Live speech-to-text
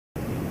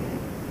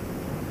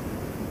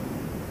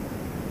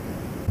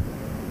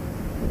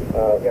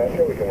Yeah, I'm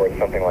sure we can work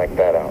something like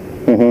that out.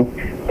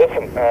 Mm-hmm.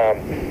 Listen,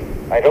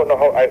 I don't know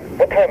how.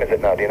 What time is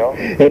it now? Do you know?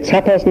 It's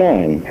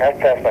 9:30.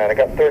 9:30. I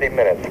got 30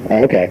 minutes.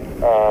 Okay.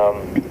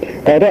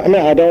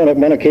 I don't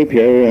want to keep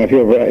you if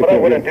you're. What I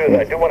want to do is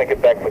I do want to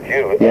get back with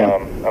you. Yeah.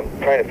 I'm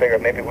trying to figure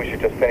out maybe we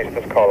should just finish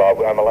this call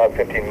out. I'm allowed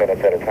 15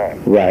 minutes at a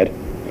time. Right.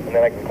 And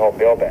then I can call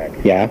Bill back.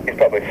 Yeah. He's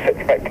probably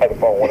sitting right by the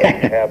phone when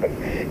it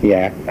happens.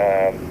 Yeah.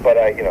 But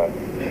I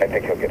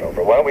think he'll get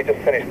over it. Why don't we just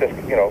finish this,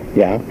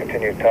 Yeah.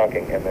 continue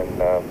talking, and then,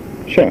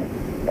 Sure.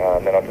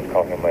 then I'll just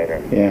call him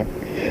later. Yeah.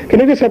 Can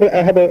you just do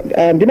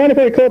you mind if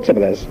I record some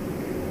of this?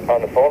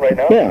 On the phone right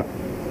now? Yeah.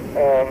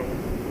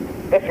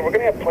 Listen, we're going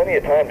to have plenty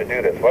of time to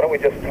do this. Why don't we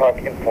just talk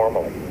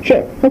informally?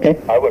 Sure. Okay.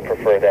 I would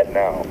prefer that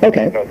now.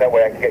 Okay. That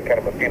way I can get kind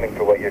of a feeling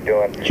for what you're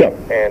doing. Sure.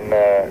 And,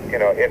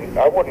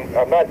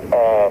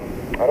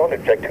 I don't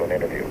object to an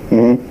interview.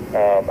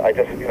 Mm-hmm. I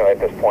just, at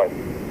this point,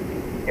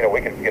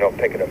 we can,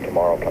 pick it up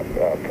tomorrow,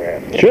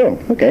 perhaps. Sure.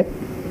 Okay.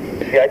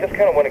 Yeah, I just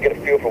kind of want to get a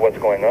feel for what's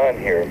going on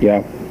here.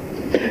 Yeah.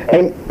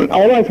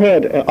 All I've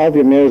heard of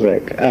your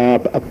music,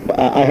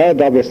 I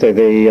heard obviously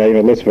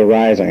the Lucifer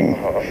Rising,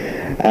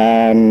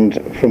 and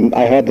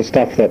I heard the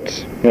stuff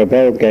that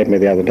Bill gave me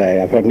the other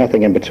day. I've heard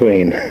nothing in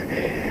between.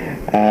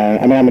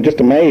 I'm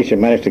just amazed you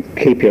managed to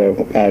keep your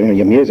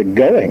music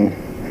going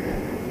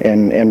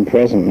in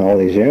prison all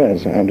these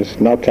years. I'm just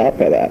knocked out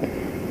by that.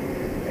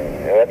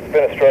 Yeah, that's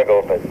been a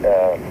struggle, but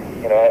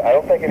I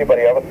don't think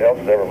anybody else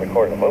has ever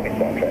recorded a movie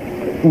soundtrack.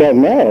 Well,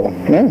 no,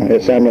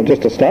 I'm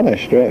just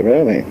astonished,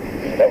 really.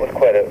 That was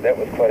quite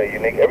a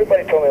unique.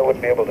 Everybody told me I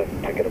wouldn't be able to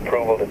get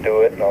approval to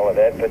do it and all of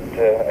that, but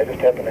I just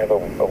happened to have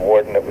a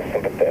warden that was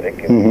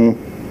sympathetic. And,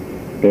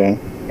 mm-hmm. Yeah.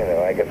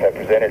 I guess I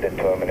presented it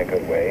to him in a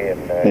good way,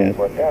 and it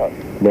worked out.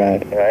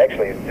 Right. And I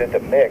actually did the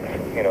mix.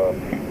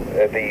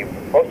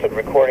 Most of the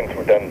recordings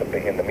were done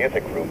in the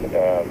music group,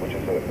 which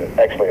is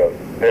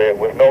there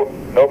was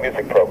no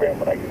music program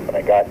when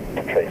I got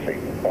to Tracy,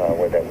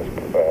 where that was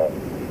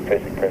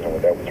Tracy Prison,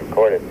 where that was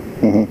recorded,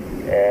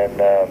 and.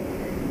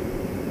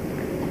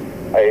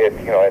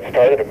 I had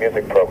started a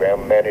music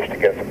program, managed to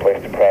get us a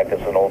place to practice.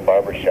 An old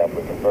barber shop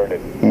we converted,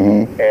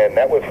 and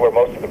that was where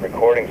most of the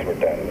recordings were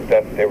done.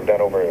 They were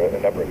done over a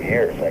number of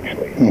years,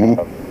 actually.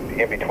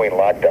 In between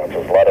lockdowns, there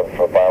was a lot of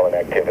violent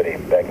activity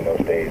back in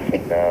those days,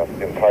 and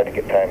it was hard to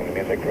get time in the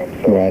music room.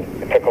 So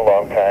it took a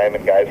long time,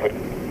 and guys would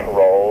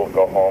parole,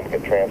 go home,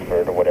 get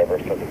transferred, or whatever.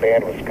 So the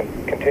band was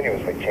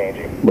continuously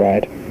changing.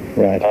 Right.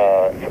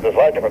 So there's a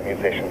lot of different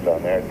musicians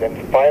on there. Then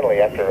finally,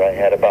 after I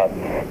had about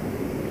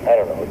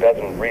a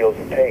dozen reels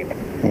of tape,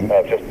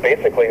 just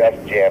basically us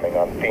jamming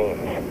on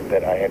themes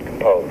that I had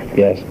composed.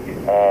 Yes.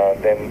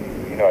 Then,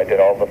 I did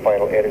all the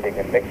final editing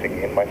and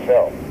mixing in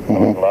myself. I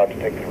was allowed to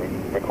take the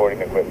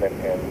recording equipment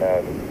and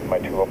my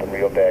two open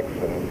reel decks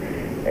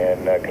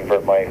and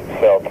convert my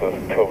cell to a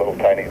little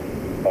tiny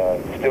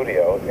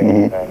studio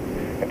and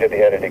did the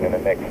editing and the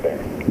mix there.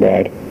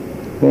 Right.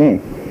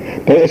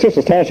 But it's just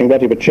astonishing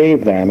what you've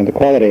achieved there. The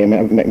quality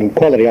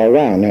all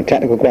around,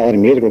 technical quality,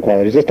 musical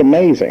quality is just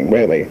amazing,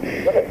 really.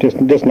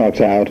 Just knocks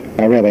out.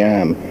 I really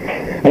am.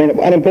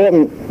 An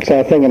important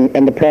thing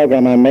in the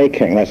program I'm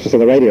making, that's just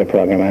the radio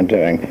program I'm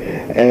doing,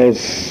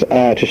 is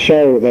to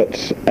show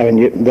that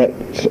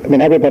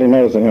everybody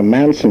knows that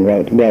Manson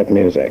wrote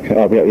music,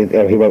 or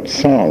he wrote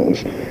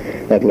songs,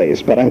 at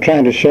least. But I'm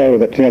trying to show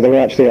that there were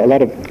actually a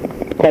lot of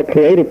quite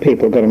creative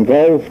people got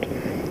involved.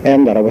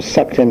 And that I was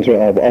sucked into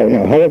it, or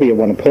however you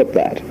want to put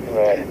that.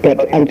 Right.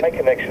 But my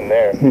connection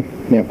there.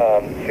 Yeah.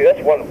 See,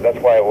 that's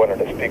why I wanted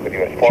to speak with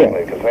you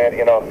informally, because man, to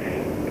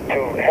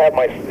have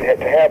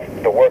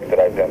the work that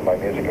I've done, my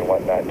music and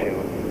whatnot,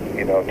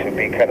 to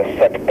be kind of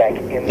sucked back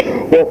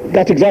into. Well,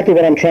 that's exactly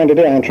what I'm trying to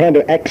do. I'm trying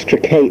to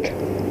extricate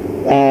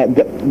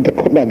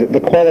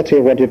the quality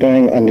of what you're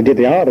doing and indeed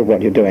the art of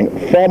what you're doing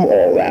from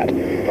all that.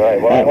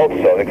 Right. Well, I hope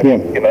so.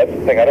 Because, that's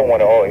the thing. I don't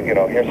want to,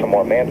 hear some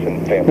more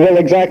Manson family. Well,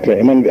 exactly.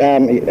 It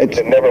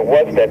never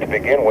was that to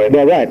begin with.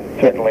 Well, right.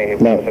 Certainly,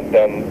 it wasn't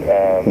done.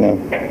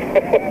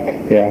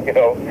 Yeah.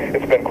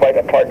 It's been quite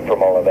apart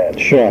from all of that.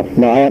 Sure.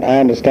 No, I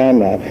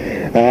understand that.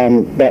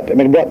 But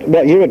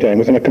what you were doing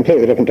was in a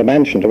completely different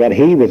dimension to what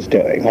he was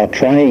doing or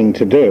trying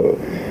to do.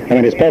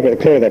 It's perfectly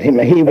clear that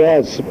he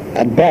was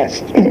at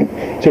best.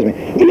 Excuse me.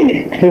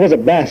 He was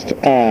at best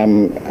a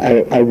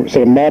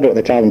sort of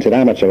moderately talented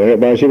amateur,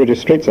 whereas you were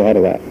just streets ahead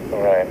of that.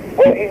 Right.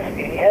 Well, he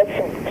had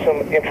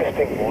some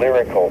interesting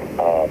lyrical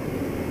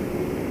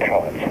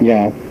talents.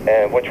 Yeah.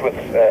 And which was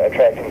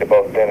attracting to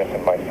both Dennis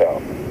and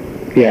myself.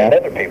 Yeah. And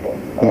other people.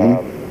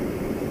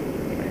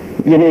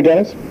 You knew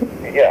Dennis?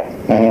 Yeah.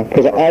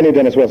 Because I knew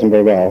Dennis wasn't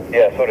very well.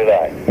 Yeah, so did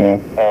I. Yeah.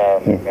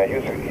 He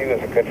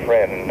was a good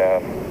friend,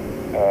 and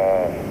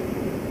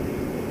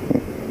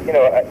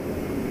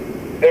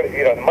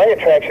my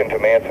attraction to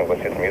Manson was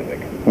his music.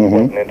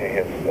 Wasn't into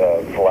his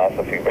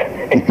philosophy,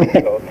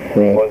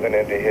 Right. Wasn't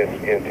into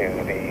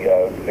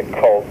the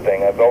cult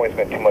thing. I've always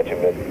been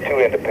too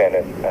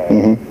independent,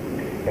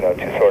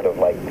 to sort of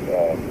like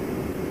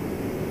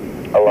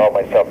allow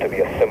myself to be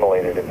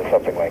assimilated into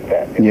something like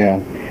that. Yeah.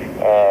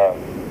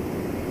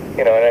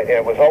 and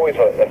it was always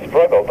a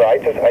struggle. But I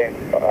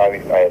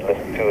had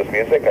listened to his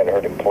music. I'd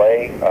heard him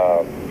play.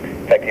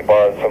 In fact, he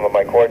borrowed some of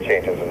my chord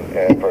changes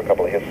for a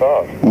couple of his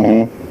songs.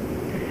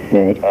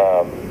 Right.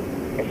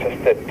 It's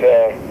just that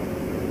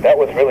that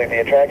was really the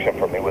attraction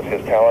for me, was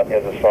his talent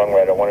as a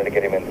songwriter. I wanted to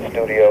get him in the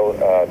studio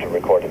to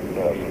record,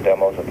 some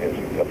demos of his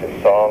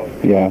songs.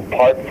 Yeah.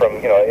 Apart from,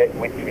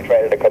 we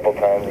tried it a couple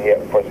times.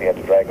 Of course, he had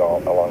to drag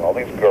along all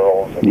these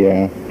girls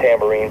and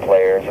tambourine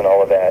players and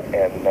all of that.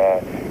 And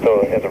so,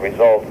 as a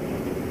result,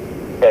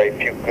 very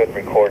few good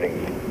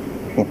recordings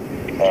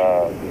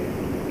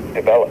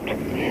developed.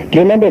 Do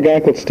you remember a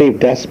guy called Steve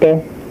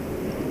Desper?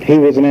 He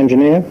was an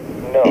engineer.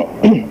 No.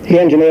 He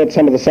engineered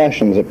some of the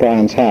sessions at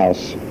Brian's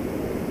house.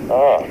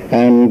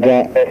 And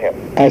I met him.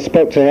 I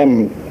spoke to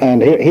him,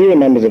 and he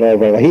remembers it all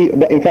very well.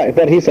 In fact,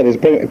 what he said is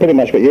pretty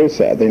much what you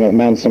said.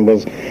 Manson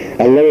was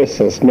a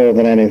lyricist more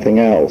than anything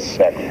else.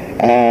 Exactly.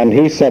 And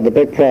he said the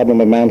big problem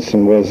with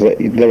Manson was that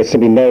there was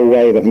simply no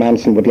way that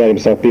Manson would let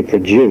himself be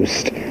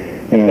produced.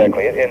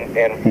 Exactly,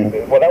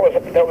 well, that was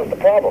the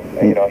problem.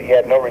 He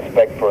had no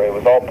respect for it. It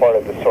was all part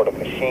of this sort of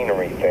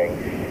machinery thing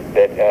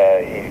that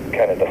he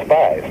kind of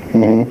despised.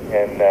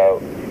 And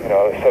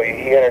so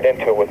he entered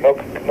into it with no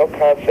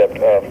concept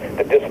of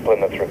the discipline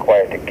that's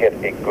required to get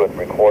a good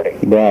recording.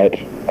 Right.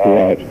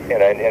 Right.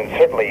 And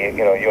certainly,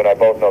 you and I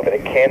both know that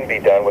it can be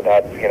done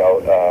without,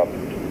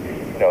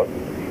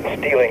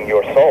 stealing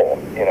your soul.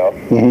 You know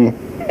what I mean?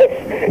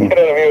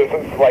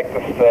 It's like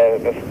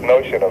this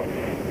notion of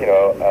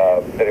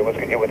that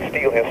it would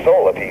steal his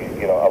soul if he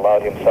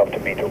allowed himself to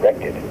be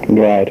directed.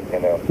 Right.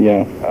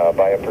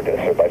 By a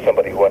producer, by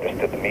somebody who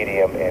understood the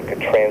medium and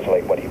could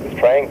translate what he was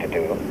trying to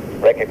do,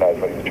 recognize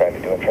what he was trying to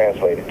do, and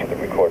translate it to the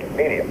recorded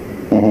medium.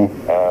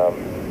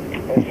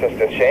 It's just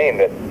a shame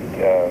that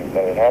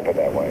it happened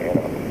that way.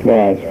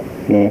 Right.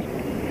 Yes.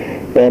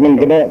 But, I mean,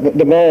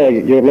 the more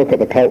you look at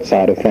the cult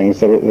side of things,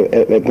 the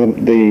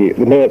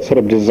more it sort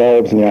of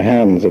dissolves in your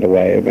hands in a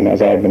way.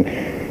 As I've been,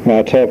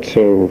 I talked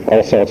to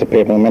all sorts of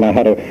people, and then I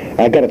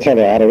got to tell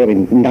you, I had a really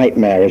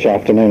nightmarish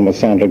afternoon with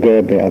Sandra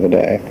Good the other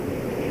day.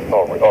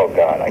 Oh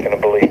God, I can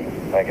believe it.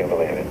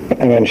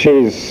 I mean,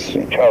 she's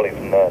Charlie's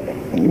nun.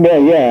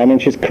 Well, yeah, I mean,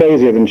 she's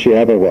crazier than she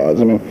ever was.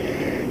 I mean,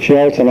 she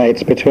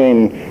alternates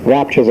between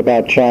raptures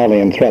about Charlie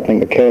and threatening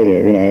to kill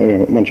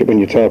you. When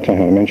you talk to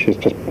her, I mean, she's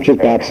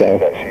bad so.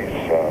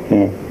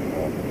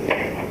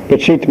 But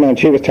she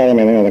was telling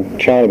me, that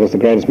Charlie was the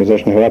greatest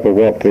musician who ever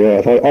walked the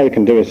earth. All you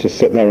can do is just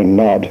sit there and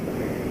nod.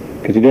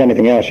 Because you do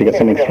anything else, you get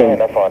something through.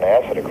 Enough on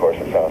acid, of course,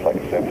 it sounds like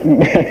a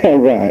symphony.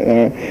 Right.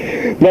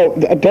 No,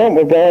 don't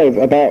worry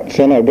about,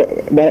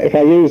 if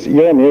I use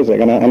your music,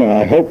 and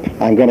I hope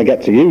I'm going to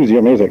get to use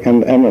your music,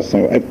 and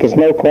Emerson, there's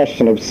no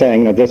question of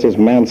saying that this is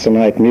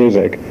Mansonite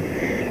music.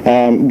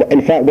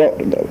 In fact,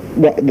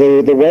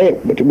 the way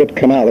it would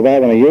come out, the way I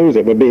want to use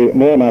it, would be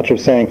more a matter of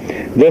saying,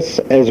 this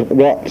is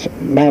what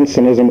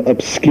Mansonism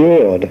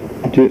obscured.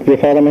 Do you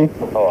follow me?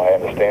 Oh, I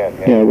understand.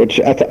 Which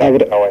I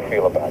would. How I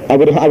feel about it. I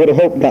would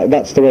hope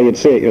that's the way you'd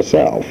see it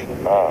yourself.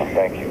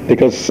 Thank you.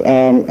 Because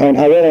I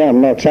really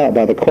am knocked out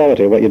by the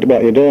quality of what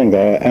you're doing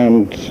there,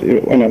 and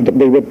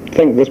we would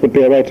think this would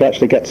be a way to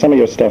actually get some of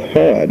your stuff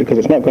heard, because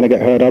it's not going to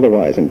get heard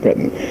otherwise in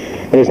Britain.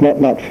 At least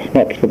not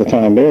for the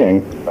time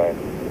being. Right.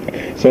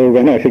 So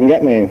if you can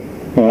get me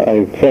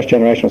a first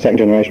generation or second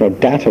generation or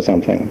DAT or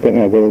something,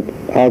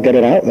 I'll get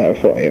it out there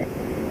for you.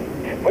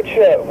 Which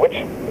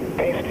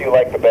piece do you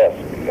like the best?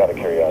 Out of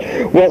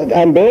curiosity. Well,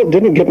 and Bill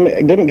didn't give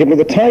me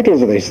the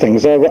titles of these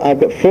things. I've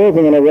got 4 of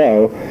them in a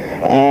row.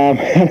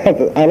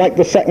 I like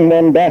the second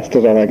one best,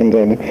 is all I can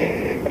tell you.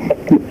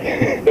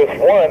 There's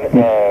one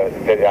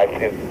that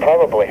it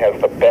probably has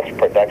the best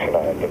production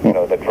on it.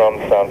 The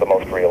drums sound the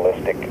most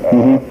realistic.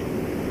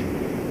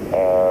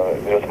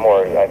 There's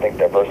more, I think,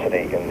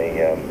 diversity in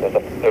the.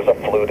 There's a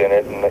flute in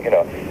it, and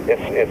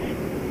it's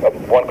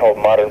one called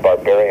Modern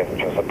Barbarians,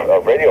 which was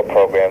a radio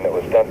program that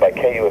was done by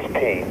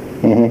KUSP.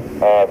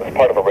 It was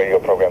part of a radio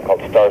program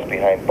called Stars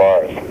Behind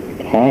Bars,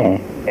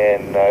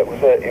 and it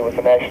was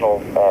a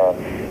national,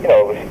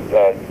 it was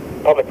a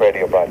public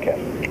radio broadcast.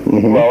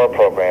 2-hour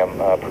program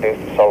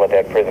produced in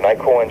Soledad Prison. I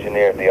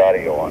co-engineered the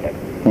audio on it,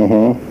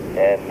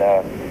 and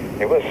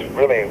it was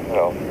really,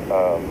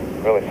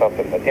 really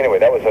something. But anyway,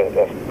 that was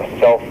a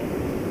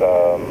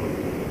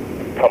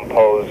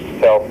self-composed,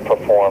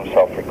 self-performed,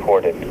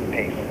 self-recorded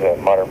piece,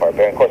 Modern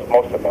Barbarian. Of course,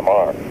 most of them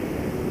are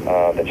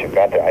that you've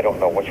got there. I don't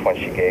know which one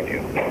she gave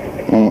you.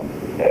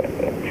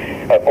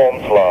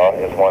 Ohm's Law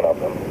is one of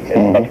them,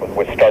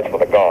 which starts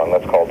with a gong.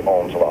 That's called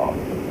Ohm's Law.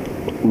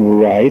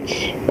 Right.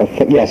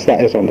 Yes,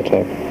 that is on the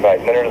tape. Right.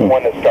 And then there's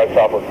one that starts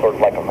off with sort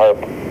of like a harp,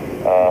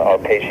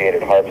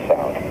 arpeggiated harp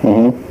sound,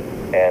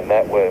 and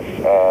that was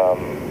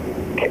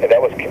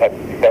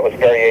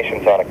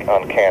variations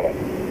on canon.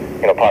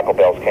 Paco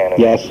Bell's canon.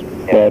 Yes.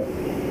 Right.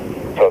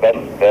 So that's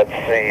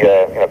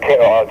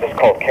just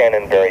called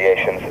canon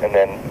variations, and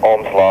then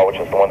Ohm's Law, which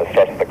is the one that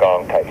starts with the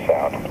gong type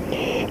sound.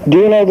 Do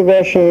you know the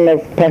version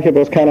of Paco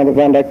Bell's canon that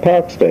Van Dyke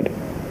Parks did?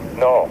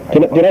 No. Do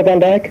you know Van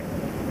Dyke?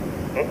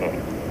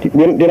 Do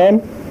you know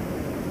him?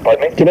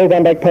 Pardon me? Do you know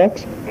Van Dyke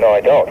Parks? No,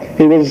 I don't.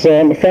 He was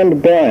a friend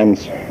of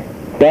Brian's.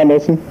 Brian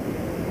Wilson.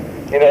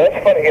 You know,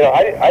 that's funny. You know,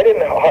 I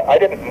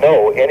didn't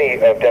know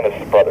any of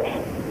Dennis's brothers.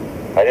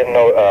 I didn't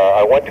know.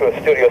 I went to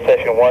a studio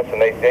session once,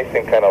 and they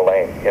seemed kind of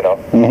lame. You know.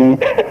 Mm-hmm.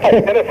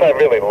 Dennis, I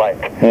really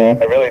liked. Yeah.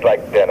 I really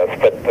liked Dennis,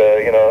 but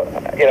you know,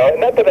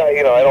 not that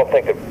I don't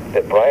think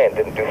that Brian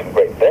didn't do some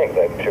great things.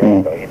 I'm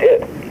sure he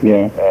did.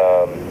 Yeah.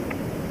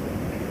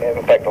 And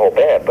in fact, the whole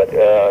band. But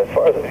as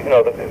far as the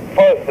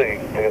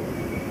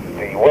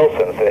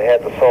Wilsons that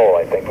had the soul,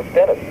 I think was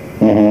Dennis.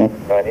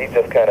 Mm-hmm. And he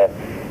just kind of.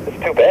 It's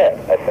too bad.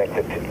 I think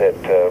that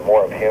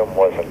more of him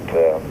wasn't.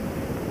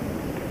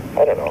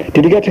 I don't know.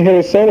 Did you get to hear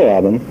his solo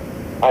album?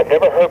 I've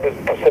never heard of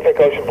Pacific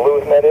Ocean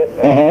Blues, isn't that it?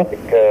 Uh-huh.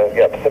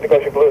 Yeah, Pacific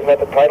Ocean Blues, isn't that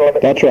the title of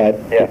it? That's right.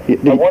 Yeah.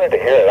 I wanted to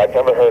hear it. I've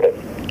never heard it.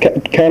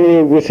 Can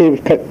you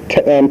receive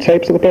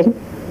tapes at the present?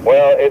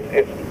 Well,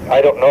 it's.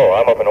 I don't know.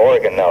 I'm up in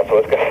Oregon now, so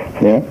it's gonna.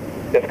 Yeah.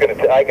 It's gonna.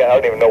 I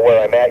don't even know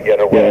where I'm at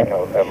yet, or where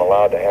I'm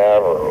allowed to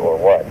have, or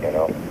what. You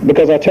know.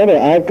 Because I tell you,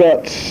 I've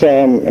got.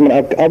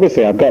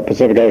 Obviously I've got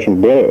Pacific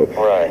Ocean Blue.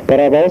 Right. But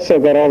I've also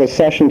got all the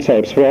session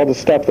tapes for all the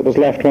stuff that was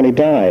left when he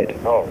died.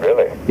 Oh,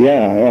 really?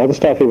 Yeah, all the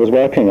stuff he was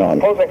working on.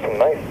 Composing some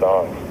nice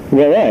songs.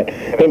 Well, right.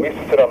 We used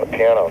to sit on the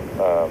piano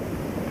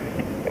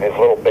in his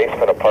little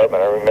basement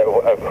apartment. I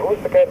remember. Who was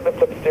the guy that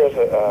lived upstairs?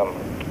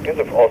 He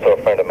was also a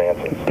friend of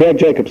Manson's. Greg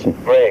Jacobson.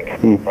 Greg,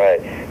 right.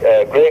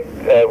 Greg,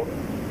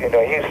 he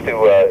used to,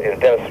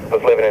 Dennis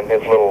was living in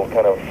his little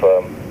kind of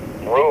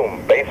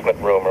basement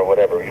room or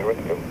whatever.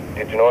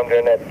 Did you know him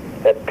during that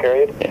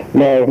period?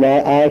 No,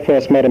 I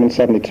first met him in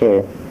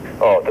 '72.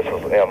 Oh, this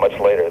was much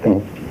later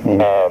then.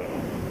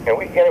 And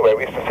we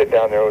used to sit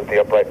down there with the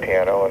upright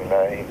piano and,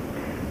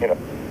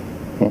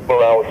 go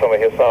around with some of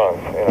his songs.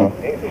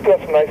 He's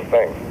doing some nice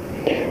things.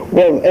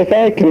 Well,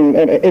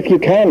 if you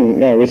can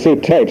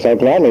receive tapes, I'll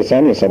gladly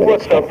send you some of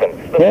that stuff. Something.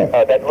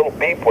 That little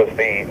beep was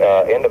the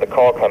end of the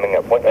call coming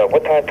up. What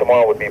time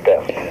tomorrow would be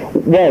best?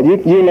 Well,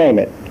 you name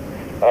it.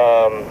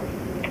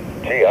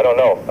 I don't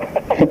know.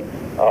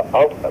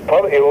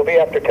 It will be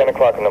after 10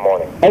 o'clock in the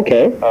morning.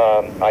 Okay.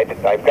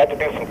 I've got to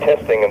do some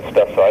testing and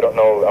stuff, so I don't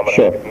know.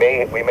 Sure.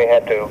 We may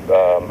have to.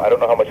 I don't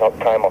know how much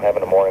time I'll have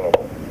in the morning.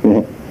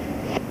 Mm-hmm.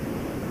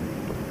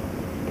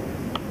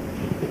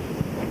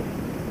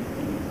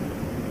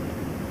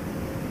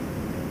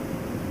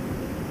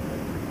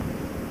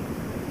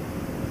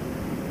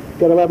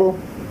 Got a level?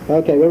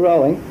 Okay, we're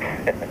rolling.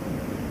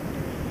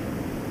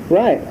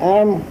 Right.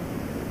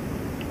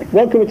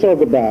 What can we talk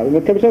about?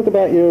 Can we talk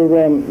about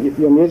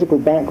your musical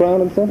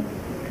background and stuff?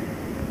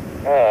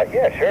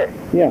 Yeah, sure.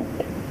 Yeah.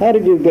 How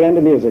did you get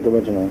into music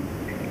originally?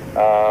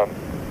 I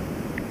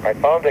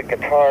found a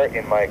guitar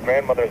in my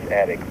grandmother's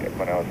attic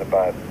when I was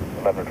about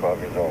 11 or 12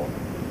 years old.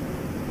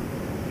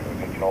 It was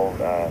just an old.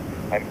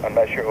 I'm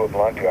not sure who it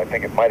belonged to. I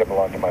think it might have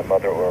belonged to my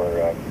mother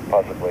or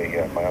possibly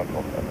my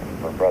uncle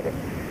or brother.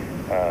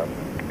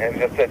 And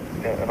it was just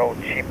an old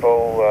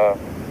cheapo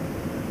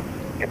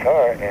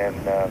guitar,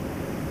 and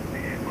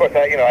of course,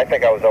 I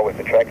think I was always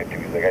attracted to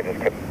music. I just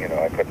couldn't,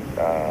 I couldn't.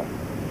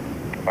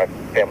 My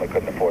family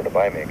couldn't afford to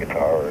buy me a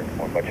guitar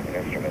or much of an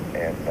instrument,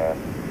 and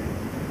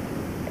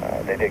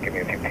they did give me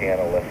a few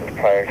piano lessons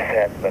prior to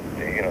that, but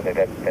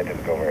that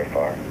didn't go very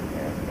far.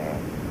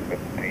 And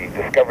the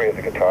discovery of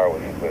the guitar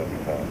was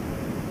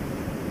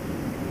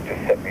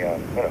just set me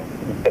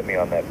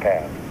on that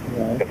path.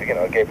 Because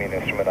it gave me an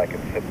instrument I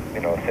could sit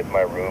in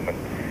my room and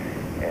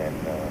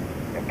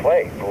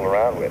play, fool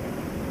around with.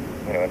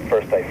 At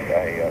first I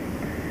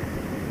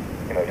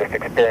just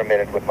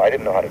experimented with. I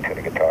didn't know how to tune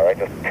a guitar. I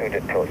just tuned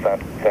it till it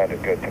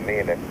sounded good to me,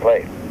 and then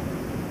played.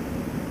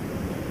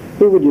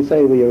 Who would you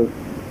say were your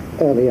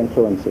early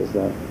influences,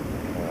 though?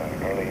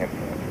 Early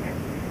influences.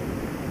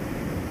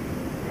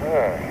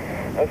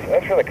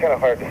 That's really kind of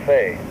hard to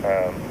say.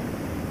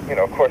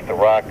 Of course, the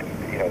rock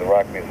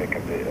music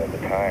of the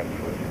times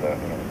was.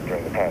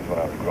 During the times when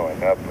I was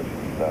growing up, which is,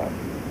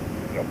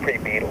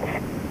 pre-Beatles.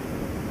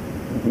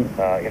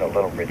 Mm-hmm.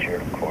 Little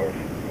Richard, of course.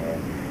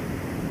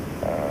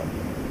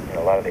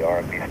 A lot of the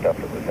R&B stuff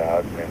that was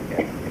out,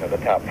 and the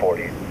top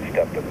 40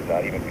 stuff that was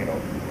out, even,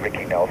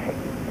 Ricky Nelson.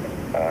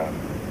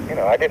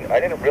 I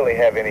didn't really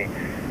have any,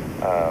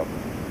 I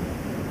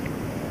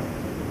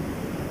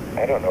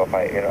don't know if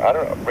I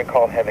don't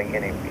recall having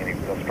any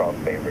real strong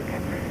favorites.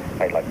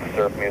 I liked the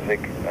surf music.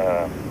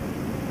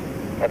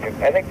 I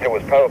think there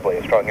was probably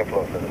a strong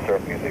influence in the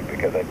surf music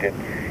because I did,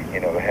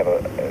 have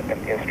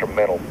an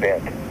instrumental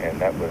bent, and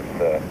that was,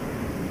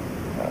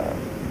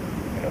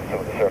 some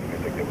of the surf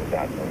music that was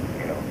out there,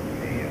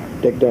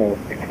 Dick Dale.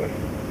 It was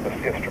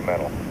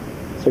instrumental.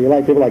 So you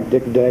like people like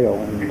Dick Dale?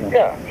 And,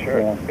 yeah,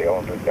 sure. Yeah. Dale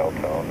and the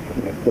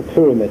Deltones. The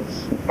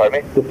Pyramids.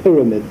 Pardon me? The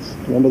Pyramids.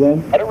 Remember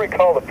them? I don't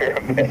recall the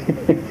Pyramids.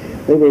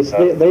 they were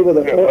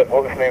the.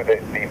 What was the name of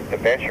the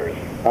Ventures?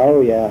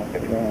 Oh yeah.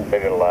 They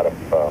did a lot of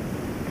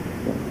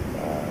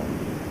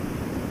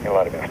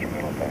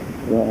instrumental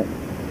things. Right.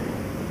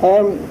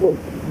 Well,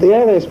 the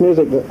earliest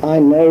music that I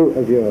know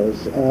of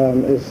yours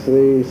is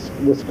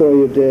the score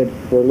you did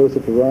for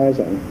Lucifer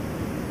Rising.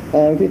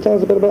 Can you tell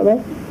us a bit about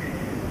that?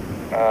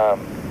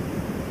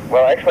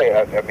 Well, actually,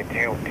 I mean, do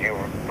you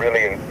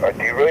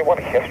really want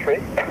a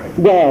history?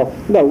 Well,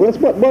 no.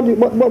 What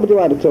would you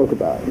like to talk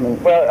about? I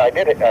mean, Well, I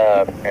did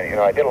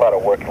I did a lot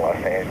of work in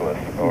Los Angeles,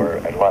 or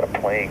a lot of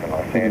playing in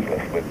Los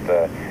Angeles with,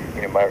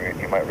 you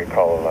might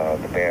recall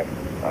the band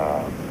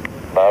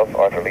Love,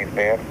 Arthur Lee's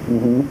band.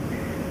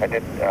 I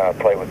did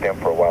play with them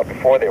for a while.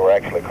 Before they were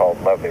actually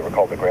called Love, they were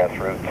called the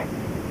Grassroots.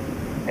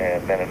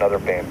 And then another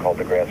band called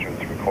the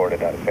Grassroots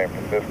recorded out of San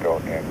Francisco,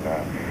 and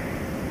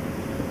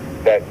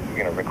that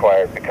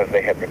required, because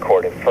they had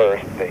recorded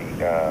first, the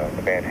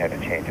band had to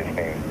change its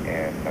name,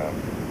 and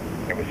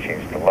it was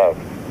changed to Love.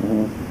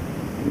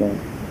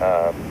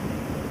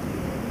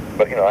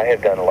 But I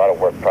had done a lot of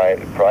work prior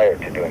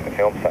to doing the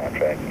film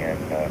soundtrack,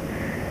 and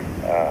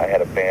I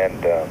had a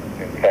band.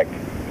 In fact,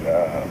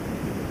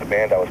 the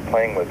band I was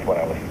playing with when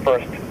I was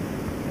first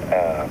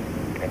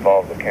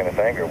involved with Kenneth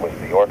Anger was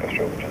the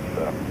Orchestra, which is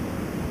a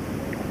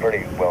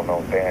pretty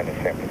well-known band in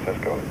San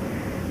Francisco.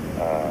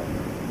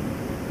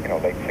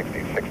 Late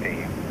 60s,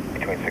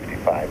 between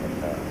 65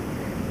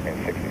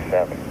 and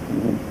 67.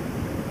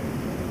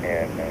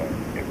 And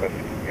it was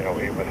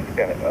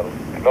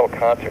a little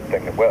concert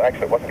thing. Well,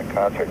 actually, it wasn't a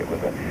concert. It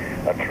was a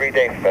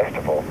 3-day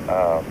festival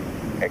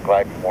at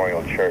Glide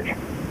Memorial Church.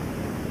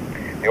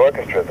 The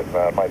orchestra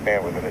that my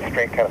band was in,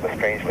 kind of a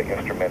strangely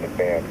instrumented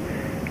band.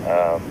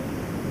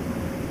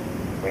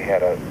 We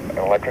had an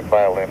electric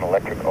violin,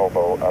 electric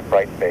oboe,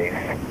 upright bass,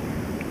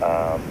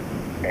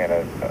 and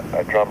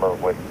a drummer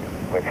with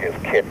his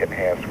kit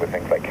enhanced with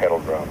things like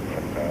kettle drums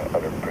and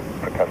other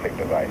percussive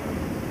devices.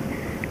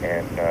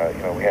 And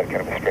we had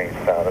kind of a strange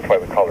sound. That's why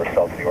we called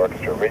ourselves the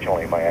Orchestra.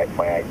 Originally, my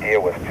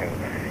idea was to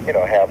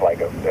have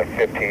like a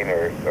 15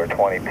 or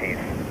 20 piece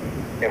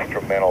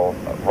instrumental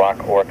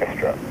rock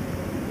orchestra.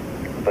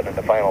 But in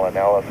the final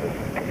analysis,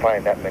 to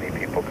find that many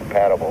people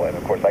compatible, and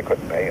of course I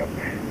couldn't pay them.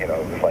 It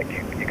was like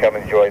you come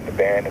and join the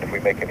band, and if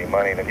we make any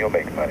money, then you'll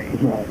make money.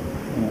 right.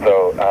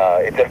 So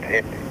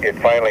it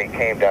finally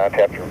came down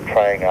to, after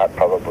trying out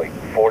probably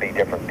 40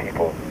 different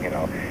people,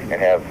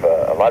 and have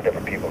a lot of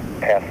different people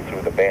pass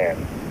through the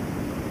band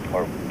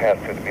or pass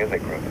through the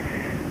music group.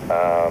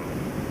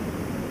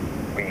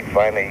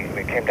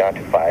 We came down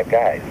to 5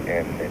 guys,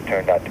 and it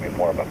turned out to be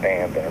more of a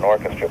band than an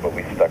orchestra, but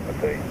we stuck with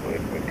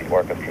the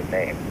orchestra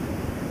name.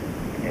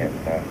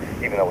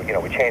 And even though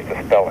we changed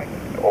the spelling,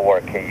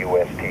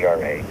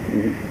 Orchustra,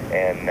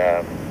 and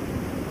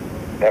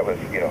that was,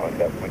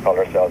 that we called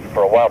ourselves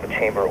for a while the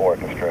Chamber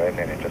Orchestra, and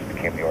then it just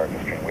became the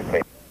orchestra, and we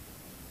played.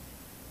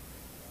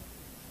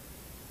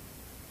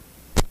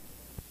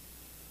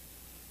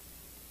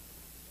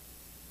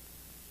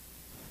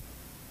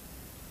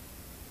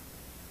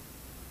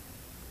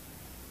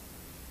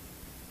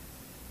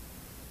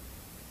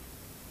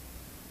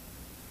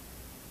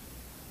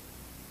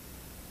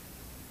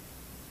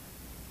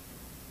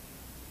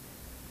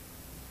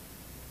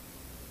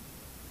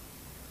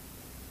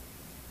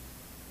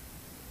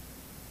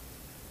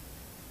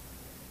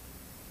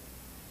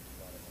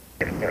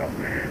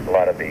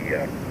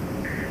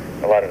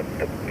 A lot of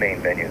the main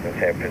venues in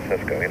San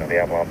Francisco, the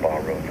Avalon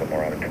Ballroom,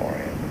 Fillmore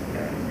Auditorium,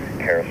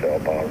 Carousel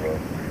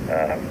Ballroom.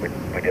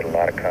 We did a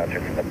lot of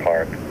concerts in the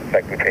park. In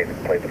fact, we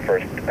played the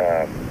first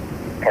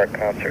park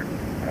concert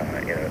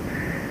in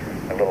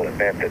a little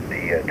event that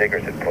the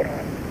Diggers had put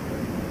on.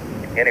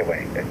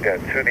 Anyway,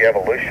 through the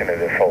evolution of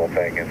this whole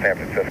thing in San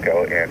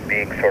Francisco and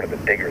being sort of the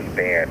Diggers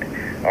band,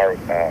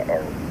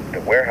 the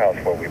warehouse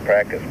where we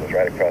practiced was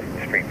right across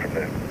the street from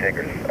the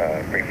Diggers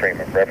free frame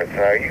of reference.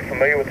 Now, are you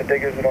familiar with the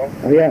Diggers at all?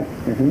 Oh, yeah.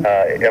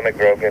 Emmett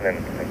Grogan and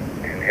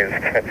his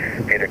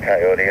Peter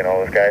Coyote and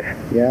all those guys?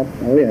 Yeah.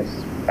 Oh, yes.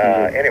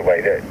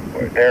 Anyway, they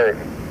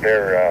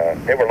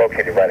were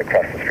located right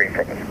across the street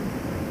from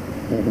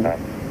us.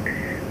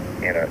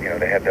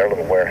 They had their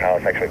little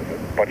warehouse. Actually, it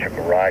was a bunch of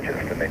garages,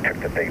 and they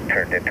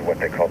turned into what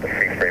they called the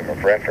free frame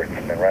of reference.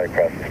 And then right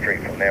across the street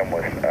from them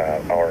was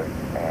our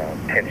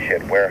tin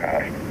shed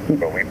warehouse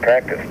where we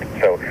practiced.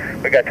 So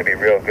we got to be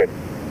real good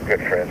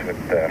friends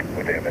with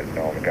them and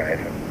all the guys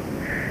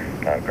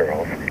and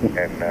girls.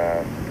 And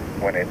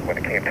when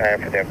it came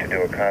time for them to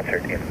do a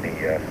concert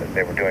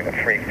they were doing a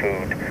free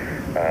food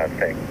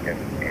thing in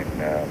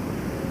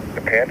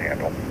the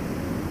Panhandle.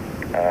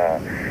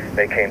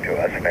 They came to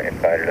us and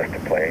invited us to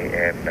play,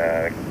 and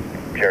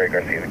Jerry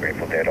Garcia of the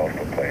Grateful Dead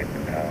also played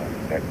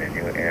that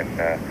venue. And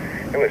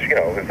it was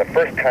the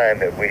first time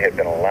that we had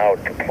been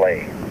allowed to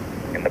play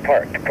in the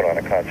park, to put on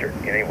a concert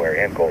anywhere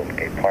in Golden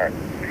Gate Park.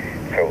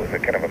 So it was a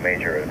kind of a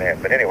major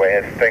event. But anyway,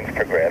 as things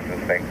progressed, as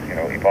things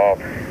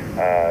evolved,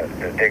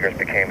 the Diggers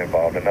became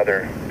involved in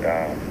other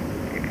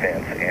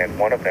events, and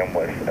one of them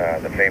was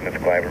the famous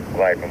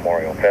Glide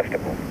Memorial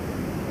Festival,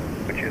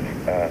 which is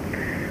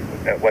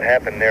what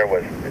happened there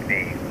was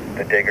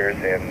the Diggers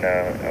and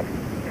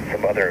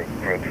some other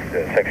groups,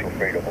 Sexual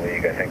Freedom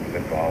League, I think, was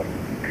involved.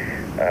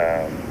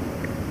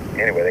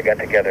 Anyway, they got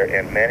together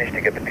and managed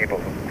to get the people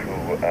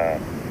who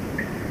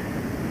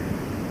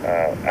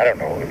I don't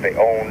know if they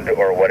owned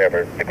or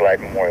whatever the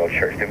Glide Memorial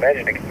Church. They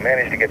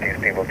managed to get these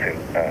people to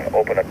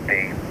open up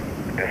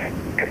this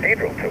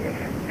cathedral to us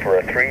for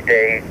a 3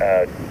 3-day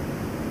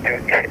do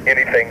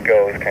anything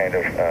goes kind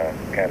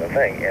of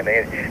thing. And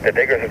the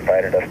Diggers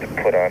invited us to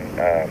put on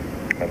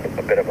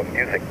a bit of a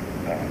music,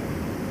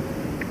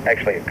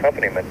 actually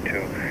accompaniment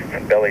to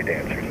some belly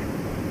dancers.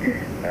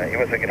 It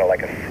was it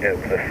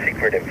was a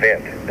secret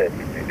event that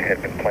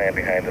had been planned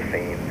behind the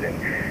scenes,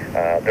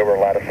 and there were a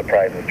lot of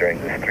surprises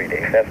during this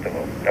 3-day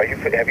festival.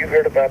 Have you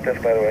heard about this,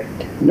 by the way?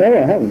 No,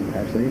 I haven't,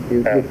 actually.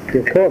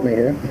 You've caught me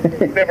here.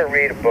 Did you ever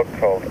read a book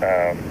called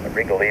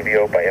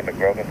Ringalivio by Emmett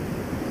Grogan?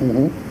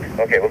 Mm-hmm.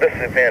 Okay, well, this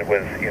event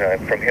was,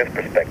 from his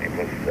perspective,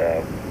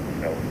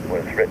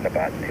 was written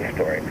about in his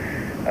story.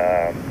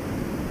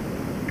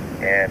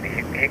 And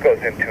he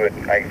goes into it,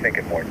 I think,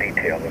 in more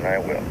detail than I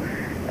will.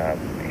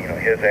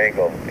 His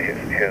angle, his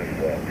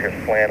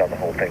slant on the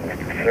whole thing was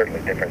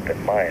certainly different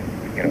than mine.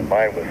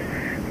 Mine was,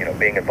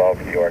 being involved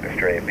with the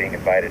orchestra and being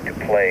invited to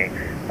play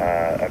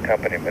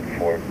accompaniment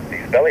for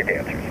these belly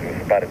dancers. It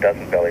was about a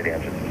dozen belly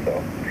dancers or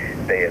so.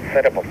 They had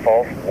set up a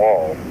false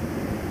wall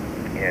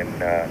in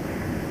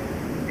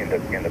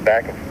the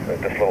back of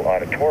this little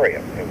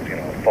auditorium. It was,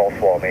 a false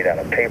wall made out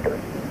of paper,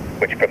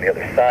 which from the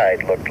other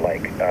side looked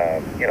like,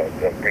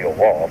 the real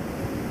wall.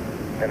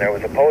 And there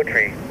was a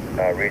poetry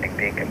reading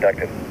being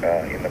conducted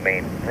in the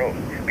main room.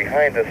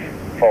 Behind this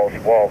false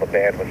wall, the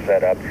band was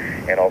set up,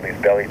 and all these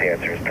belly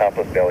dancers,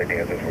 topless belly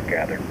dancers, were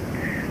gathered.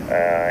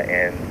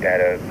 And at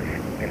a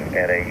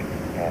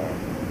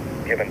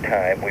given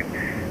time, we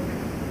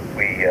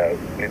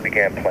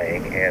began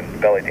playing, and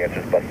belly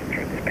dancers busted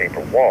through this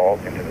paper wall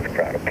into this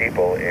crowd of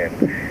people. And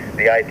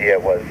the idea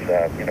was,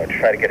 to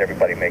try to get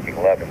everybody making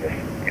love in this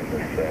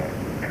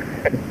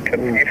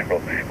cathedral,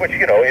 which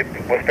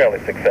it was fairly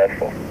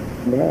successful.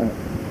 Yeah.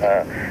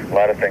 A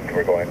lot of things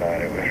were going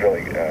on. It was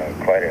really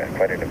quite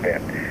an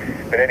event.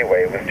 But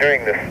anyway, it was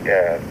during this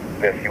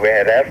you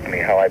had asked me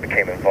how I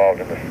became involved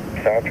in this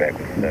soundtrack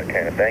with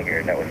Kenneth Anger,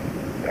 and that was,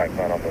 I've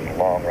gone on this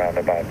long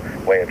roundabout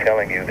way of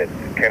telling you that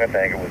Kenneth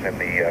Anger was in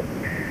the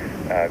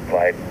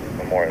Clyde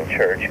Memorial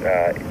Church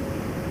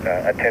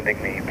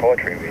attending the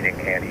poetry reading,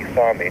 and he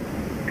saw me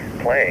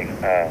playing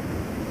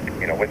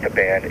with the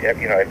band.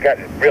 It got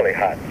really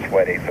hot and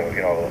sweaty, so,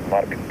 a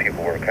lot of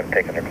people were kind of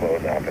taking their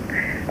clothes off.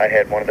 And I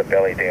had one of the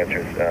belly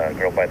dancers, a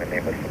girl by the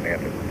name of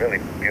Samantha, really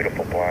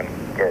beautiful blonde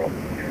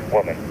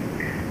woman.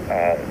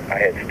 I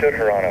had stood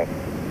her on a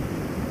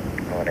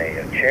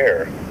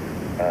chair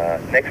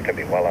next to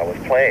me while I was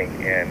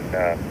playing, and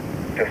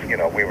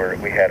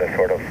we had a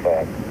sort of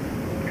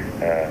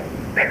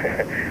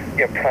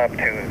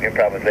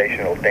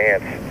improvisational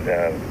dance,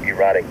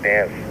 erotic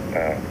dance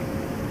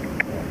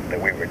that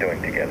we were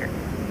doing together.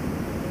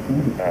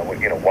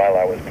 While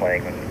I was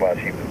playing and while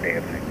she was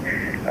dancing.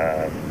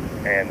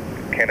 And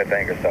Kenneth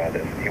Anger saw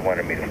this. He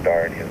wanted me to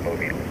star in his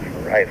movie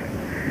Rising.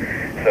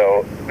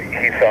 So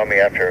he saw me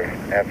after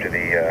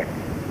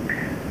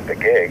the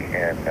gig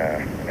and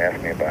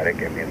asked me about it,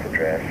 gave me his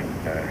address,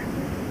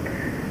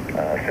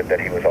 said that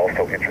he was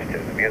also interested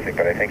in the music,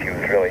 but I think he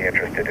was really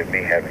interested in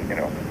me having,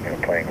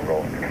 playing a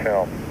role in the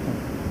film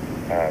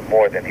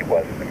more than he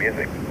was in the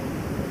music.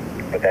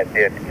 But that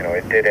did,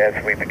 it did,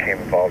 as we became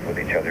involved with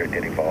each other, it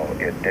did evolve.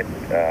 It did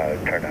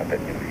turn out that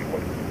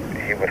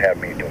he would have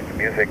me doing the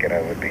music, and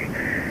I would be,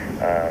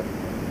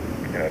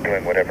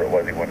 doing whatever it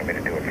was he wanted me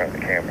to do in front of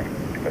the camera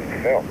for the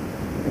film.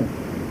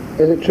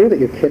 Is it true that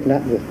you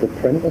kidnapped the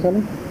print or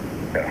something?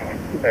 No,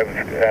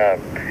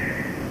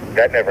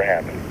 that never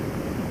happened.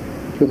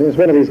 Because it's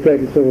one of these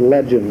great sort of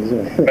legends.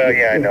 Well,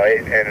 yeah, I know.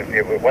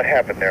 What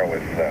happened there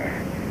was,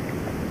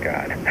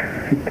 God.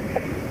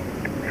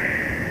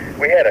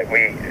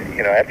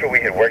 After we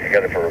had worked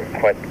together for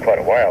quite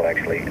a while,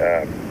 actually,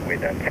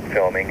 we'd done some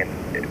filming, and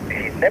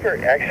he never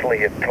actually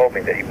had told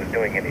me that he was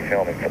doing any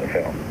filming for the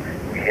film.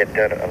 We had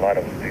done a lot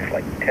of these,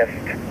 test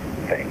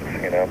things,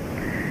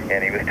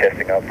 and he was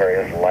testing out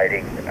various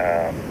lighting,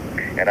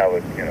 and I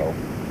would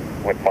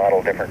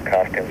model different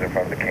costumes in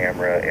front of the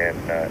camera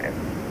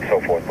and so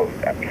forth. But,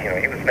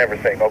 he was never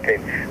saying, okay,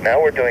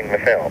 now we're doing the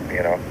film,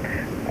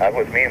 I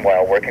was,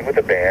 meanwhile, working with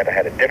the band. I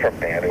had a different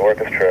band. The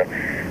orchestra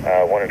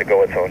wanted to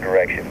go its own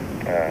direction.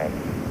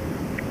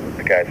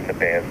 The guys in the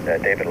band,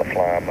 David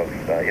LaFlamme of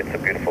It's a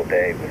Beautiful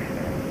Day, was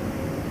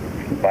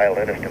a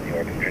violinist in the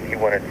orchestra. He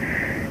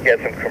had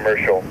some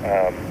commercial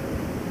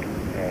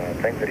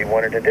things that he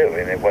wanted to do,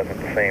 and it wasn't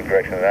the same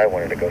direction that I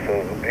wanted to go.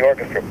 So the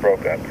orchestra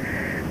broke up.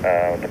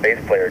 The bass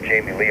player,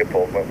 Jamie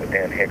Leopold, went with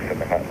Dan Hicks and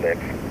the Hot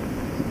Licks.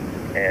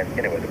 And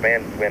anyway, the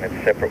band went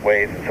in separate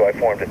ways, and so I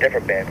formed a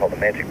different band called the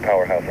Magic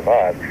Powerhouse of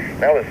Oz.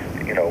 And I was,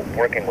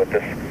 working with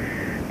this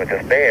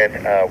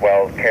band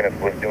while Kenneth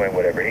was doing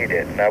whatever he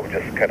did, and I would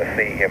just kind of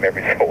see him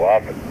every so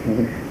often.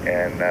 Mm-hmm.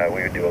 And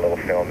we would do a little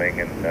filming,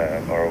 and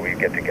or we'd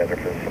get together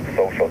for some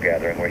social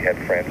gathering where we had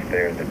friends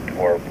there that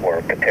or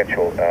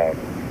potential,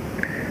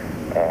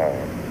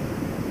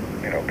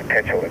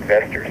 potential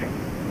investors.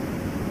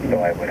 So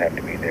I would have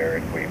to be there,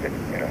 and we would,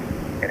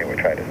 anyway,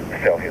 try to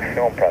sell his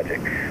film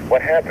project.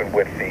 What happened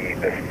with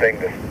this thing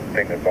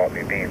about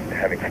me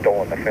having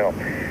stolen the film?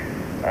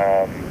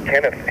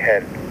 Kenneth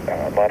had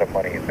a lot of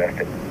money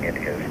invested in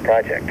his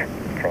project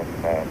from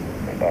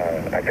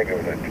I think it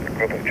was a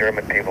group of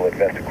German people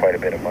invested quite a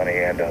bit of money,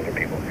 and other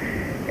people.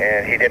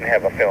 And he didn't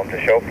have a film to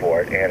show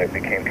for it, and it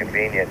became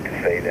convenient to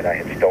say that I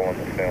had stolen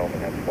the film,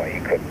 and that's why he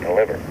couldn't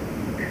deliver.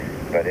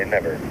 But it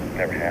never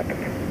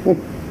happened.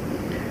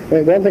 I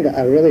mean, one thing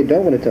I really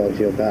don't want to talk to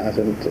you about,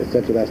 and I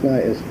said to you last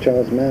night, is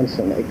Charles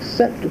Manson,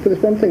 except for this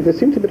one thing. There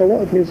seem to be a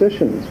lot of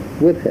musicians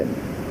with him.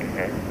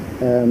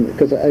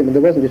 Because I mean,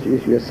 there wasn't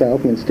just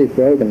yourself. I mean, Steve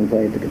Brogan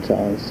played the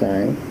guitar and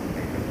sang.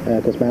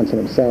 Because Manson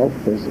himself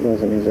was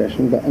a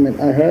musician. But I mean,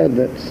 I heard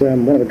that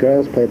one of the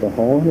girls played the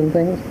horn and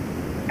things.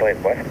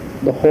 Played what?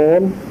 The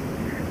horn?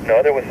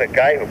 No, there was a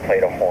guy who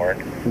played a horn.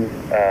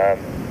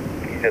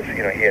 He just, he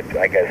had,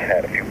 I guess,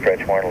 had a few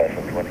French horn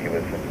lessons when he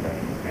was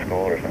in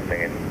school or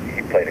something, and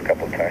he played a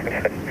couple of times.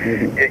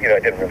 It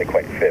didn't really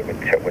quite fit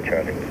with what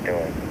Charlie was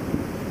doing.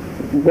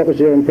 What was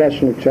your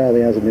impression of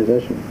Charlie as a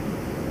musician?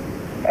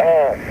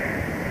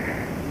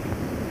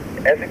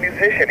 As a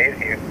musician,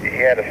 he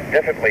had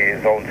definitely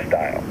his own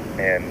style,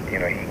 and he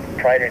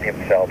prided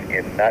himself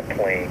in not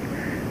playing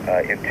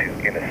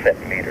in a set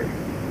meter.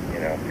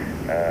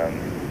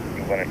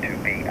 He wanted to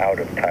be out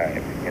of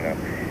time.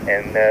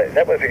 And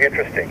that was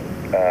interesting.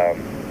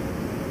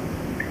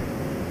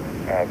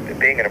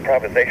 Being an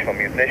improvisational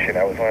musician,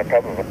 I was on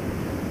probably.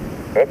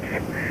 Oops.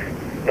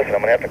 Listen,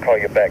 I'm gonna have to call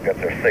you back. That's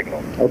our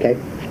signal. Okay.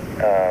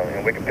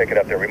 And we can pick it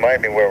up there.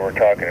 Remind me where we're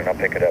talking, and I'll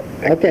pick it up.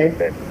 Okay.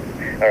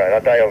 All right,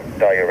 I'll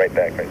dial you right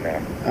back right now.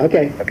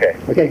 Okay. Okay.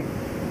 Okay.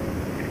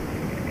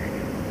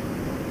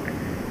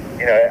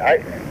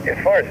 As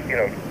far as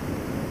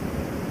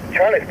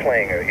Charlie's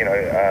playing.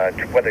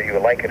 Whether you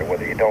like it or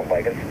whether you don't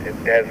like it,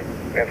 as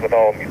with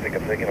all music,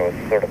 it's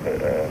it's sort of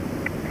a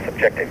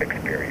subjective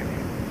experience.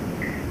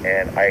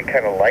 And I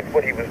kind of liked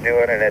what he was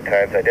doing, and at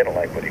times I didn't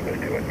like what he was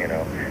doing.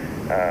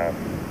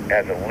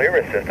 As a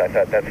lyricist, I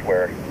thought that's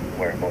where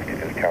most of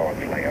his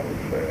talents lay. I was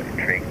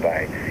intrigued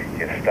by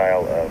his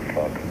style of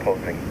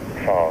composing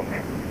songs,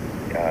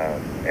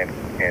 and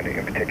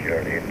in particular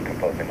in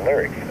composing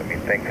lyrics. I mean,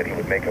 things that he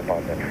would make up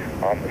on the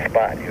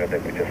spot,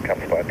 that would just come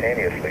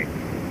spontaneously,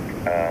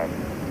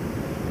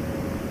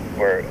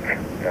 were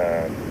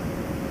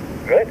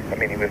good. I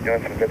mean, he was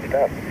doing some good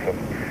stuff, some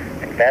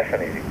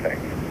fascinating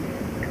things.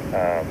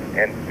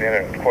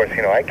 And of course,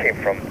 I came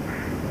from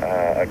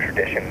a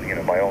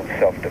tradition, my own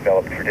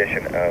self-developed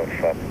tradition of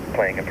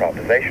playing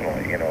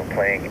improvisationally,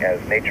 playing as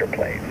nature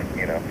plays.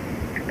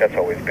 That's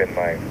always been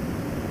my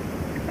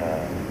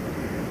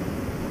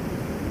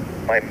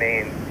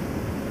main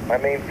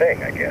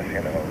thing, I guess.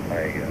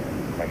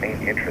 My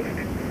main interest.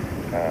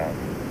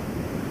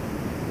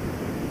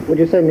 Would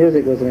you say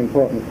music was an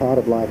important part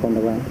of life on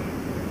the ranch?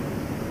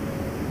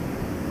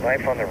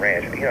 Life on the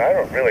ranch. I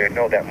don't really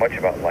know that much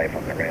about life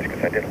on the ranch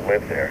because I didn't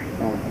live there.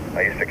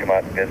 I used to come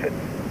out and visit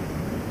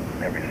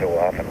every so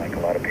often, like a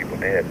lot of people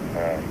did.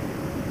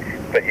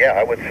 But yeah,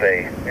 I would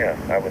say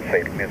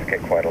music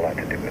had quite a lot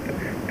to do with it,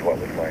 to what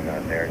was going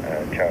on there.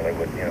 Charlie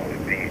would,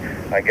 be,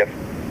 I guess,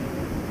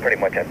 pretty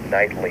much a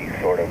nightly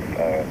sort of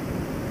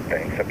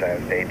thing.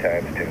 Sometimes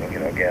daytimes too.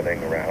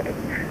 Gathering around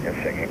and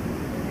singing.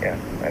 Yeah,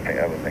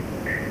 I would think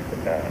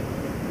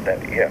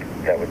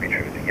that would be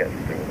true. Yes,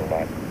 there was a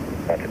lot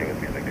to do with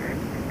music there.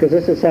 Because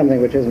this is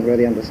something which isn't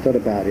really understood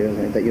about you,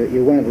 isn't it? That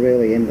you weren't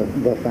really in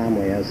the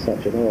family as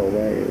such at all,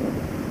 were you?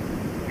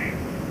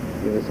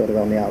 You were sort of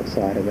on the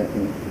outside of it,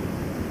 and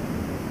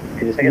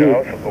you just I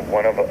was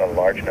one of a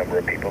large number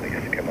of people who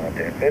used to come out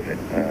there and visit.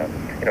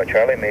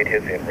 Charlie made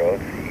his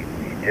inroads.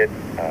 He did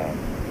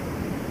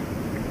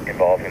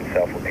involve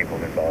himself with people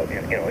involved,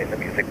 in the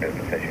music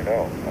business, as you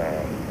know.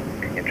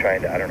 In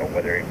trying to, I don't know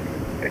whether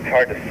it's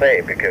hard to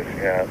say because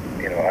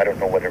I don't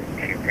know whether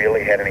he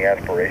really had any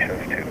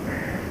aspirations to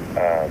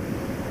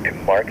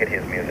market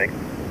his music.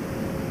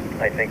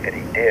 I think that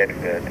he did,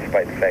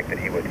 despite the fact that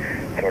he would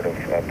sort of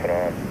put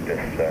on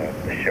this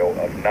show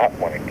of not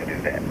wanting to do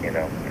that.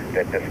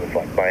 That this was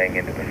like buying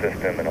into the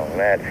system and all of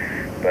that.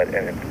 But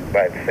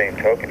by the same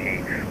token,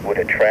 he would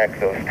attract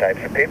those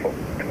types of people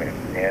to him,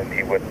 and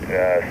he would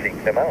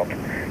seek them out.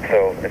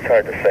 So it's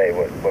hard to say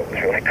what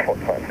was really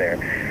going on there.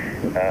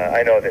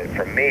 I know that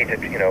for me,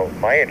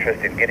 my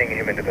interest in getting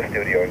him into the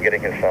studio and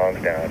getting his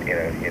songs down,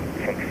 in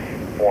some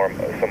form,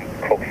 some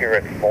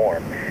coherent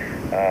form,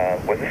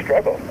 was a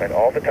struggle. And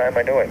all the time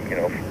I knew him,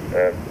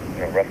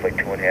 roughly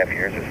 2.5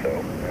 years or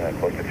so,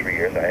 close to 3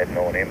 years, I had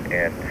known him,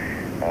 and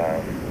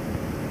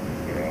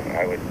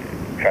I would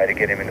try to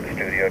get him into the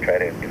studio, try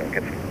to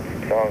get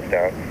some songs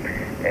down,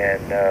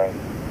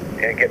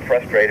 and get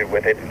frustrated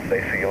with it and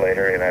say see you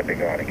later, and I'd be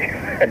gone again.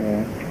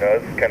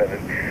 It's kind of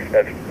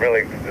that's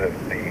really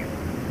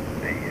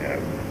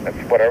that's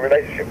what our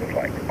relationship was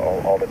like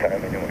all the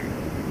time I knew him.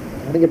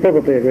 I think you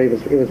probably agree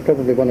it was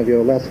probably one of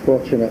your less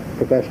fortunate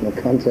professional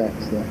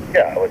contacts there.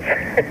 Yeah, I would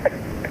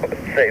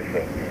say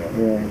so.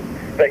 Yeah.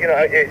 But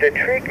it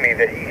intrigued me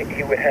that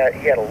he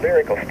had a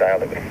lyrical style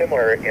that was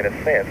similar in a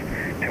sense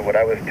to what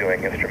I was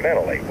doing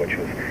instrumentally, which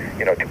was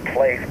to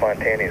play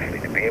spontaneously,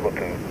 to be able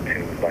to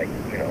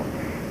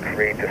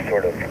create this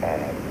sort of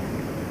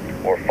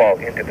or fall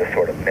into this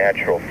sort of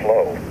natural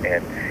flow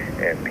and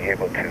be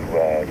able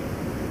to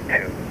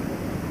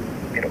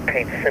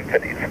paint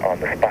symphonies on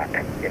the spot,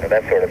 you know,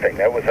 that sort of thing.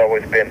 That was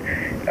always been,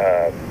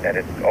 that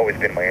had always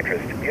been my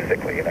interest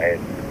musically, and I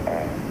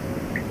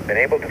had been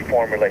able to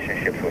form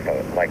relationships with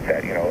like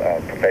that, you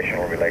know,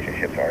 professional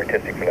relationships,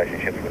 artistic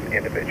relationships with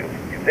individuals,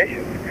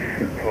 musicians,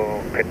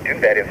 who could do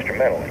that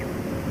instrumentally.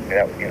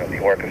 That, you know, the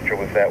orchestra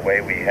was that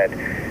way. We had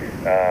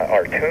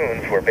our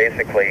tunes were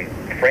basically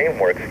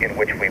frameworks in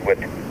which we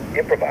would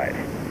improvise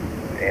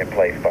and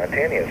play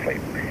spontaneously.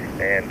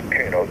 And,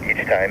 you know,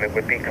 each time it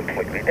would be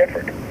completely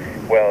different.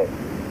 Well,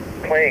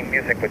 playing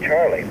music with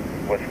Charlie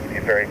was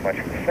very much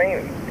the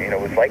same. You know,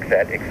 it was like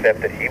that,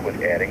 except that he was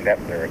adding that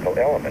lyrical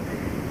element,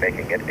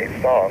 making it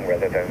a song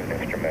rather than an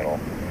instrumental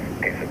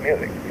piece of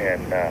music.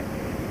 And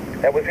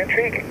that was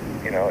intriguing.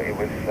 You know, it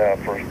was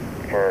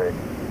for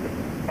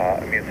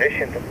a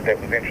musician that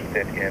was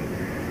interested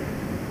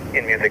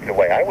in music the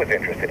way I was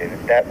interested in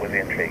it, that was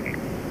intriguing.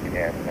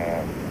 And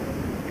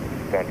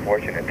it's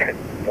unfortunate that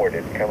more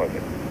didn't come of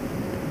it.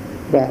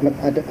 Well,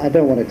 I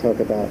don't want to talk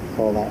about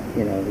all that,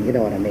 you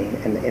know what I mean,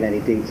 in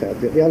any detail.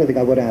 The only thing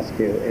I would ask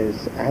you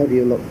is, how do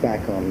you look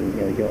back on,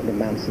 you know, the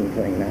Manson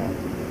thing now,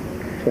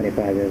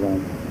 25 years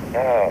on?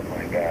 Oh,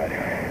 my God.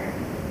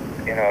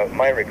 You know,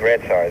 my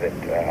regrets are that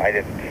I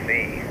didn't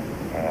see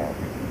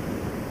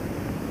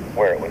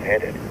where it was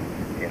headed.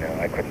 You know,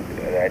 I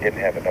didn't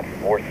have enough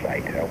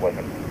foresight. I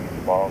wasn't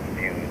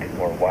long-viewed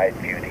or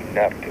wide-viewed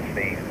enough to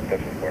see that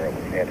this is where it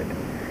was headed.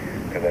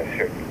 Because I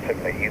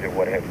certainly either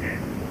would have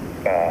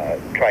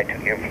tried to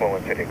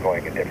influence it in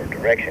going a different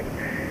direction,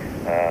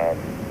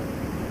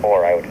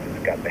 or I would have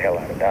just got the hell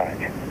out of Dodge.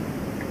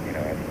 You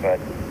know, but,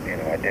 you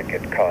know, I did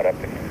get caught up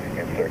in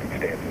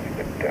circumstances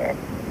that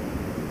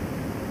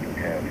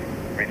have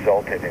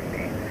resulted in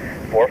me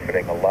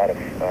forfeiting a lot of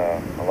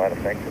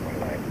things in my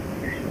life.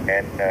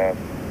 And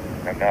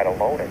I'm not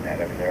alone in that.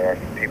 I mean, there are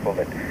some people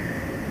that,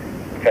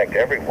 in fact,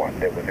 everyone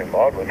that was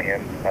involved with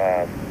him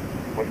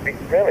was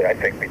really, I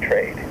think,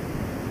 betrayed.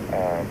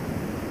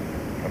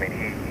 I mean,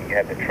 he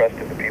had the trust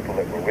of the people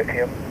that were with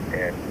him,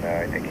 and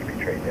I think he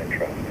betrayed that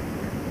trust.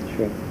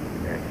 Sure.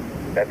 And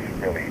that's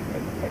really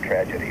a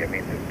tragedy. I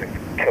mean, the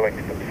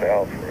killings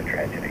themselves were a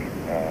tragedy.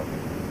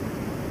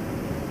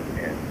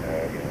 And,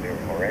 you know, they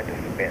were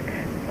horrendous events.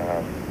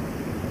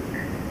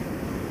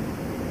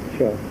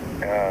 Sure.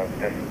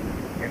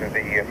 You know,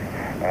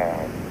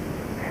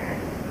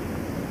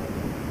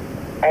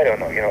 I don't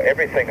know, you know,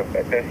 everything,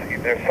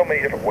 there's so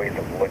many different ways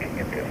of looking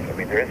at this. I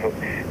mean,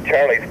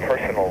 Charlie's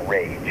personal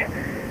rage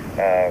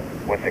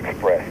was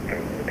expressed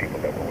through the people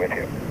that were with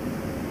him.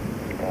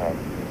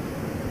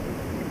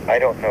 I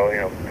don't know,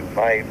 you know,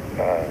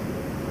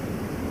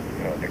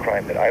 the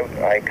crime that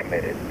I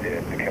committed,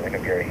 the killing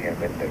of Gary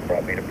Hinman that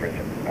brought me to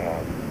prison,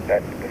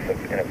 this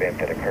is an event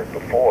that occurred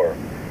before,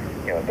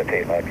 you know, the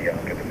Tate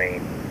LaBianca, the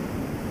main,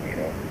 you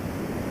know,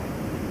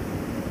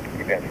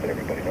 events that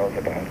everybody knows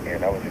about.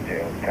 And I was in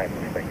jail at the time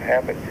those things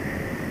happened.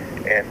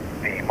 And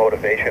the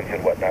motivations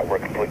and whatnot were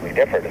completely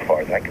different as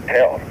far as I could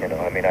tell. You know,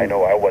 I mean, I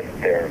know I wasn't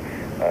there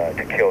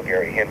to kill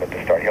Gary Hinman,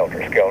 to start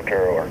Helter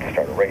Skelter, or to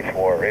start a race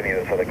war, or any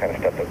of this other kind of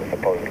stuff that was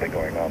supposedly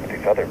going on with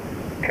these other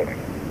killings.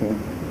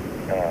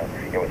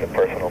 It was a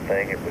personal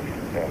thing. It was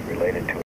related to